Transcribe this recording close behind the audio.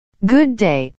Good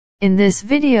day. In this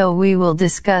video we will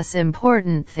discuss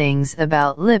important things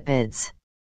about lipids.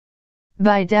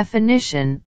 By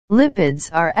definition, lipids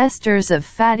are esters of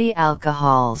fatty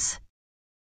alcohols.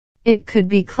 It could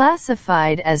be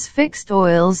classified as fixed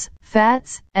oils,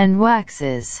 fats, and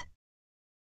waxes.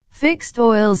 Fixed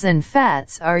oils and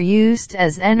fats are used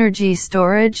as energy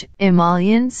storage,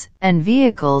 emollients, and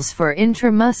vehicles for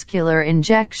intramuscular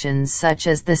injections such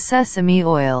as the sesame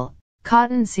oil,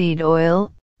 cottonseed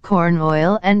oil, corn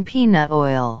oil and peanut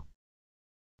oil.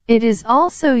 It is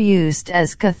also used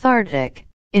as cathartic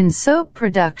in soap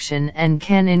production and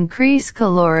can increase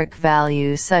caloric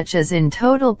value such as in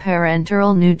total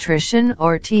parenteral nutrition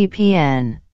or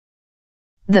TPN.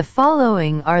 The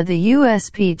following are the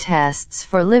Usp tests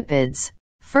for lipids.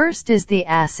 First is the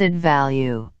acid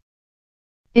value.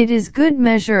 It is good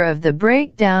measure of the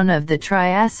breakdown of the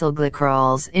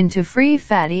triacylglycerols into free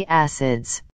fatty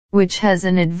acids, which has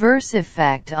an adverse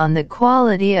effect on the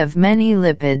quality of many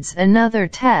lipids. Another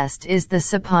test is the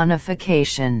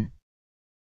saponification.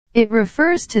 It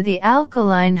refers to the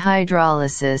alkaline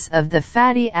hydrolysis of the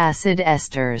fatty acid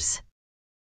esters.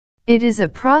 It is a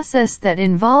process that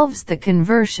involves the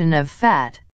conversion of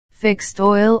fat, fixed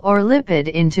oil or lipid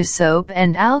into soap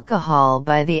and alcohol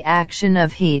by the action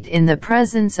of heat in the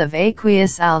presence of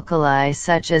aqueous alkali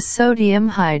such as sodium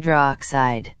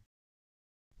hydroxide.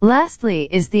 Lastly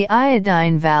is the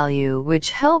iodine value,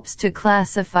 which helps to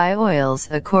classify oils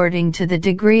according to the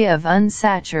degree of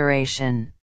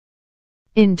unsaturation.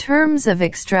 In terms of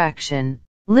extraction,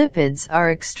 lipids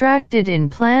are extracted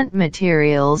in plant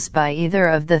materials by either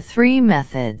of the three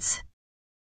methods.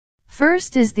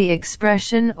 First is the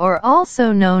expression, or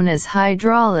also known as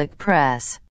hydraulic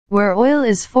press, where oil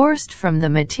is forced from the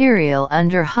material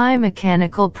under high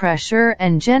mechanical pressure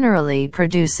and generally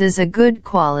produces a good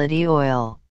quality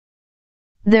oil.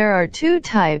 There are two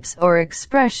types or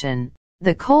expression,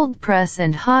 the cold press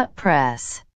and hot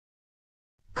press.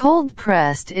 Cold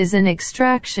pressed is an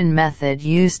extraction method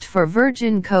used for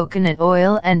virgin coconut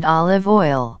oil and olive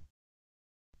oil,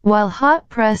 while hot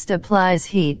pressed applies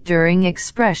heat during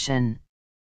expression.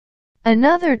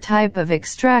 Another type of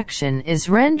extraction is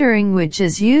rendering, which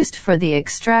is used for the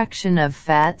extraction of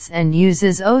fats and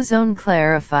uses ozone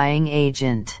clarifying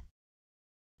agent.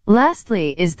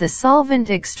 Lastly is the solvent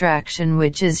extraction,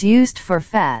 which is used for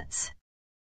fats.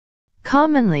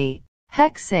 Commonly,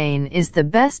 hexane is the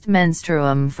best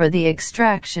menstruum for the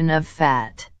extraction of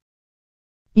fat.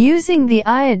 Using the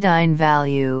iodine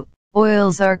value,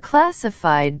 oils are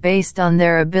classified based on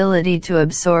their ability to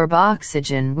absorb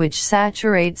oxygen, which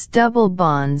saturates double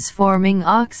bonds forming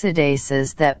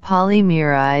oxidases that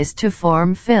polymerize to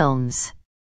form films.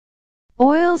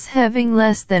 Oils having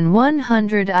less than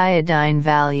 100 iodine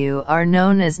value are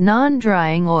known as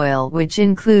non-drying oil, which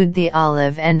include the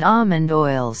olive and almond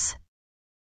oils.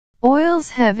 Oils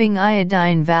having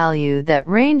iodine value that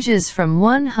ranges from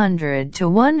 100 to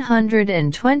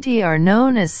 120 are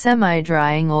known as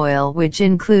semi-drying oil, which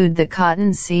include the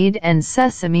cottonseed and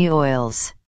sesame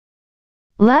oils.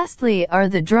 Lastly are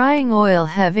the drying oil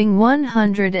having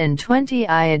 120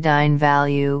 iodine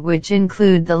value, which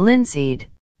include the linseed,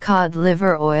 cod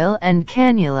liver oil and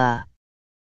cannula.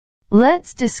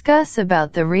 Let's discuss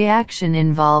about the reaction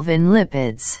involved in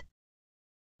lipids.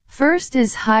 First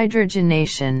is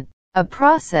hydrogenation, a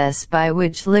process by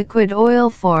which liquid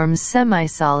oil forms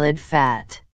semi-solid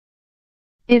fat.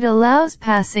 It allows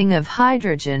passing of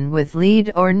hydrogen with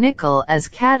lead or nickel as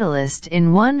catalyst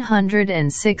in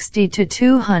 160 to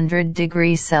 200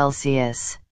 degrees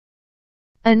Celsius.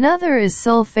 Another is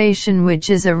sulfation,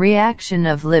 which is a reaction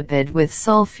of lipid with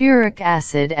sulfuric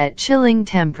acid at chilling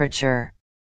temperature.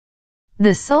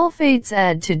 The sulfates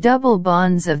add to double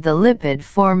bonds of the lipid,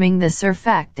 forming the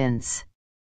surfactants.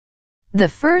 The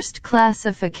first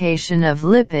classification of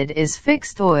lipid is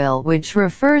fixed oil, which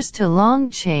refers to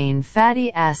long-chain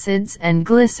fatty acids and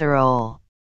glycerol.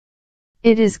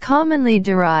 It is commonly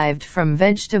derived from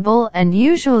vegetable and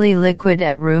usually liquid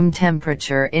at room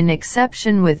temperature, in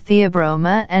exception with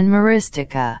theobroma and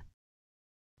myristica.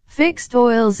 Fixed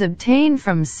oils obtained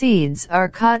from seeds are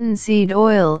cottonseed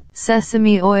oil,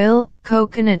 sesame oil,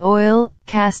 coconut oil,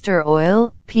 castor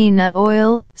oil, peanut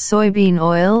oil, soybean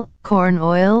oil, corn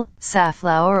oil,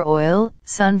 safflower oil,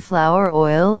 sunflower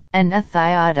oil, and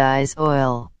ethiodized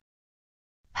oil.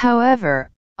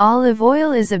 However, olive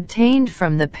oil is obtained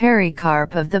from the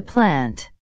pericarp of the plant.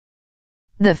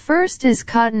 The first is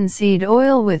cottonseed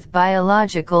oil with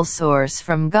biological source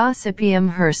from Gossypium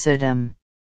hirsutum.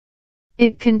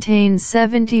 It contains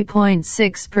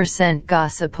 70.6%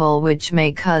 gossypol, which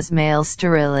may cause male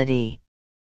sterility.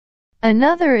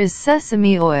 Another is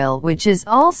sesame oil, which is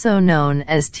also known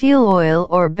as teal oil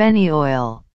or beni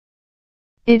oil.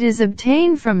 It is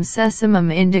obtained from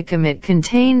Sesamum indicum. It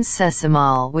contains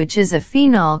sesamol, which is a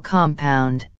phenol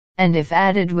compound, and if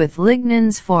added with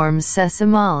lignans forms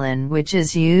sesamolin, which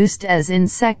is used as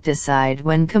insecticide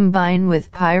when combined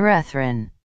with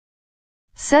pyrethrin.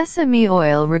 Sesame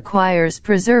oil requires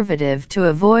preservative to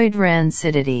avoid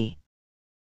rancidity.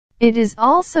 It is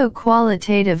also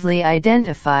qualitatively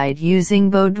identified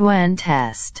using Baudouin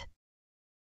test.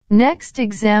 Next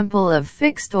example of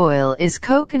fixed oil is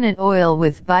coconut oil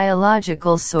with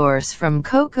biological source from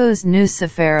Cocos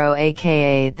nucifero,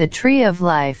 aka the tree of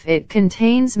life. It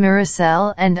contains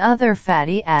myrcel and other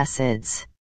fatty acids.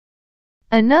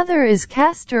 Another is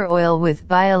castor oil with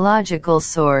biological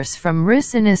source from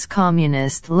Ricinus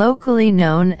communis, locally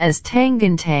known as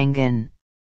tangan.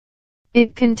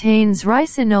 It contains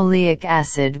ricinoleic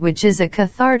acid, which is a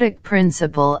cathartic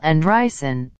principle, and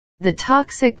ricin, the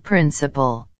toxic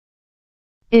principle.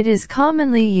 It is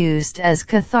commonly used as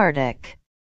cathartic.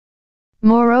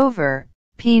 Moreover,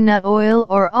 peanut oil,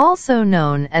 or also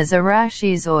known as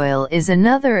arachis oil, is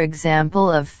another example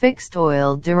of fixed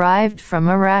oil derived from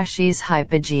Arachis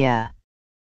hypogea.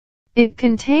 It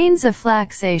contains a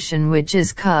flaxation which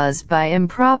is caused by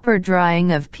improper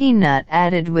drying of peanut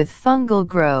added with fungal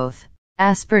growth,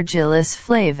 Aspergillus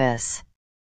flavus.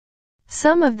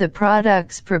 Some of the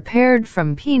products prepared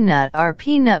from peanut are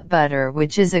peanut butter,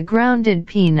 which is a grounded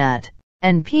peanut,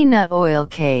 and peanut oil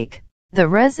cake, the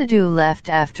residue left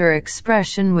after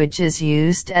expression, which is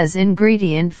used as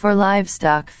ingredient for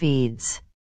livestock feeds.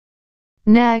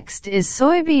 Next is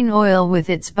soybean oil with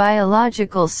its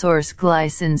biological source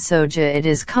glycine soja. It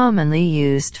is commonly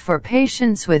used for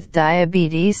patients with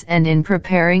diabetes and in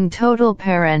preparing total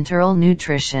parenteral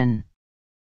nutrition.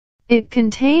 It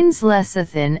contains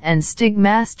lecithin and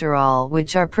stigmasterol,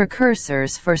 which are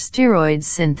precursors for steroid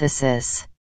synthesis.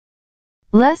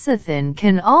 Lecithin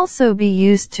can also be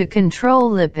used to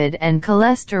control lipid and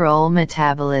cholesterol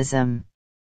metabolism.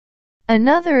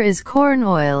 Another is corn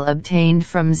oil obtained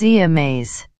from zea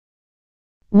mays.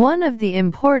 One of the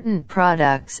important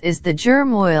products is the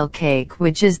germ oil cake,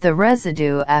 which is the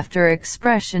residue after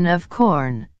expression of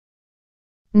corn.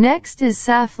 Next is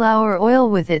safflower oil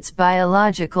with its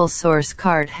biological source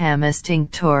Cardamys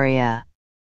tinctoria.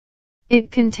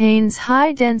 It contains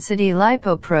high-density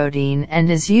lipoprotein and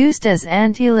is used as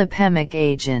antilipemic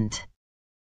agent.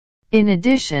 In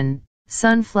addition,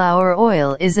 sunflower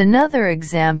oil is another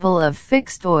example of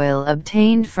fixed oil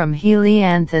obtained from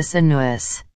Helianthus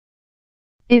annuus.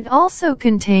 It also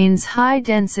contains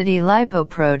high-density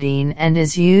lipoprotein and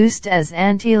is used as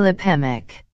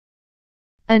antilipemic.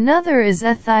 Another is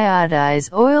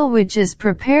ethiodized oil, which is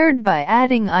prepared by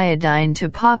adding iodine to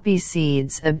poppy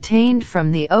seeds obtained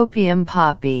from the opium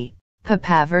poppy,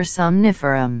 Papaver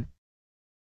somniferum.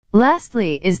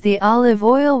 Lastly is the olive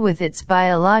oil with its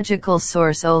biological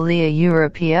source Olea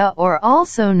europea, or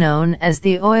also known as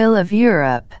the oil of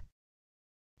Europe.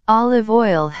 Olive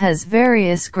oil has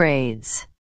various grades.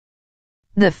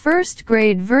 The first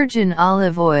grade virgin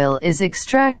olive oil is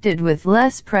extracted with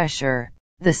less pressure.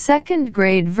 The second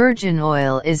grade virgin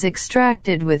oil is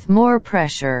extracted with more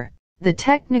pressure. The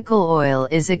technical oil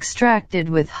is extracted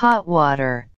with hot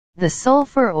water. The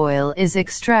sulfur oil is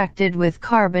extracted with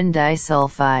carbon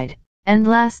disulfide. And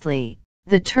lastly,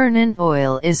 the turnant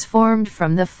oil is formed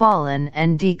from the fallen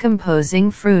and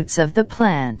decomposing fruits of the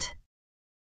plant.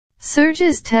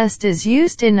 Serge's test is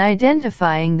used in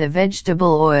identifying the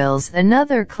vegetable oils.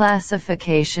 Another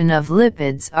classification of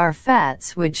lipids are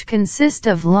fats, which consist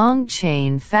of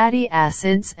long-chain fatty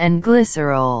acids and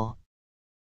glycerol.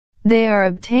 They are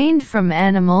obtained from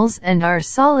animals and are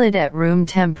solid at room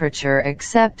temperature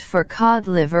except for cod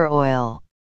liver oil.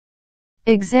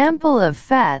 Example of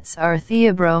fats are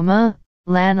theobroma,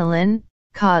 lanolin,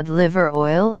 cod liver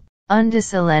oil,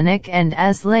 undecylenic and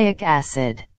azelaic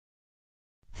acid.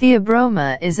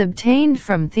 Theobroma is obtained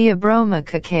from Theobroma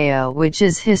cacao, which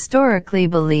is historically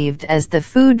believed as the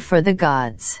food for the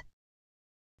gods.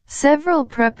 Several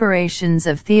preparations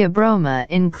of theobroma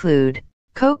include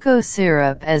cocoa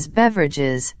syrup as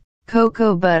beverages,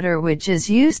 cocoa butter, which is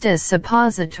used as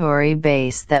suppository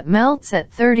base that melts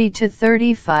at 30 to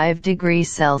 35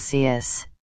 degrees Celsius.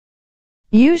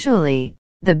 Usually,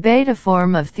 the beta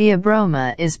form of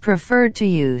theobroma is preferred to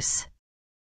use.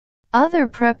 Other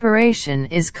preparation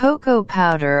is cocoa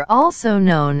powder, also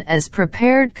known as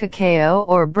prepared cacao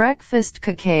or breakfast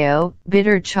cacao,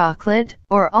 bitter chocolate,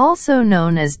 or also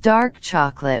known as dark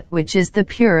chocolate, which is the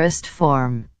purest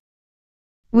form.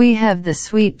 We have the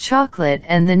sweet chocolate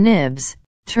and the nibs,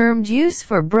 termed use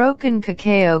for broken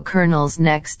cacao kernels.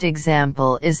 Next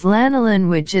example is lanolin,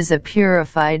 which is a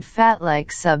purified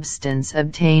fat-like substance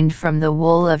obtained from the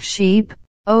wool of sheep,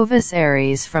 Ovis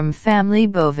aries from family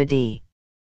Bovidae.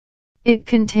 It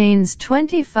contains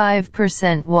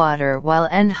 25% water while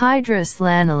anhydrous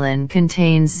lanolin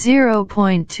contains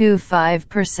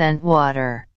 0.25%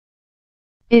 water.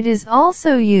 It is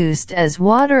also used as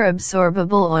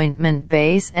water-absorbable ointment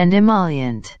base and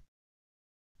emollient.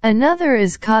 Another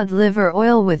is cod liver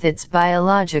oil with its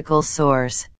biological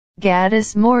source,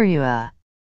 Gadus morua.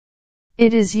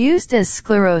 It is used as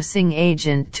sclerosing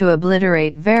agent to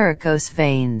obliterate varicose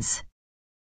veins.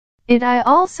 It is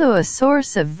also a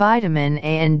source of vitamin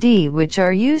A and D, which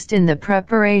are used in the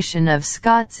preparation of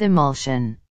Scott's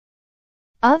emulsion.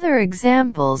 Other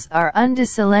examples are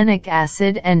undecylenic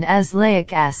acid and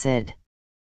azelaic acid.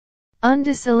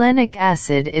 Undecylenic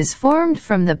acid is formed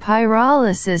from the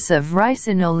pyrolysis of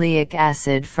ricinoleic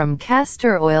acid from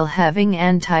castor oil having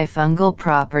antifungal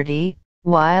property,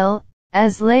 while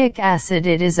azelaic acid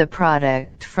it is a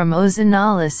product from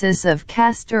ozonolysis of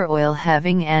castor oil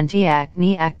having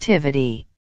anti-acne activity.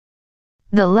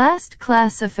 The last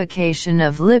classification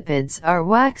of lipids are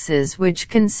waxes, which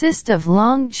consist of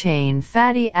long-chain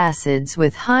fatty acids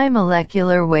with high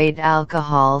molecular weight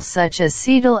alcohol such as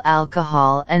acetyl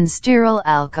alcohol and stearyl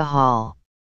alcohol.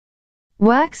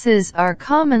 Waxes are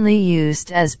commonly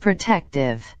used as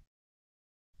protective.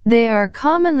 They are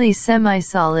commonly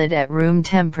semi-solid at room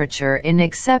temperature, in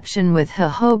exception with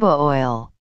jojoba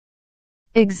oil.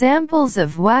 Examples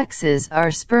of waxes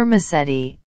are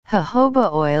spermaceti,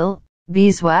 jojoba oil,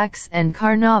 beeswax and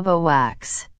carnauba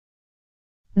wax.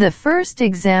 The first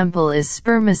example is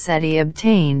spermaceti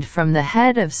obtained from the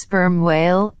head of sperm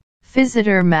whale,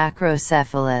 Physeter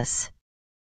macrocephalus.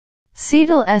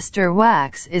 Cetyl ester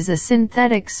wax is a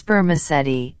synthetic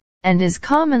spermaceti, and is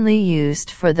commonly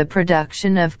used for the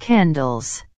production of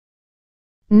candles.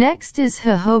 Next is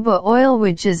jojoba oil,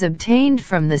 which is obtained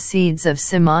from the seeds of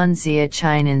Simonsia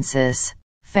chinensis,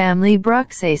 family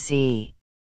Bruxaceae.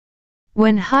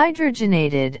 When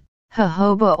hydrogenated,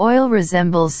 jojoba oil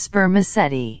resembles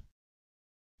spermaceti.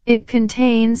 It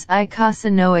contains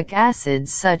eicosanoic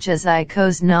acids such as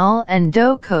eicosanol and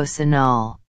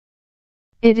docosahexol.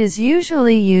 It is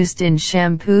usually used in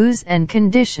shampoos and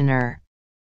conditioner.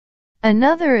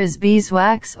 Another is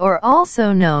beeswax, or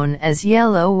also known as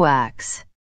yellow wax.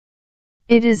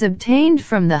 It is obtained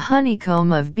from the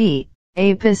honeycomb of bee,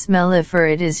 Apis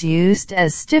mellifera. It is used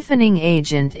as stiffening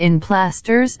agent in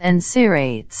plasters and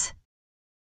cerates.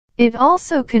 It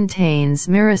also contains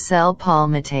myricel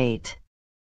palmitate.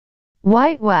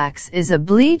 White wax is a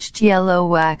bleached yellow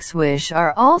wax which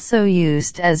are also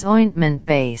used as ointment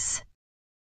base.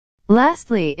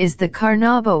 Lastly is the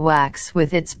carnauba wax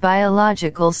with its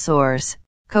biological source,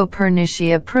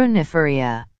 Copernicia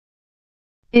pruniferea.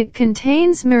 It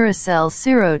contains myricel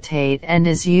cerotate and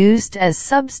is used as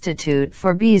substitute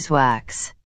for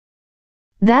beeswax.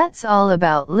 That's all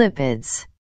about lipids.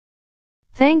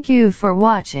 Thank you for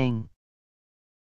watching.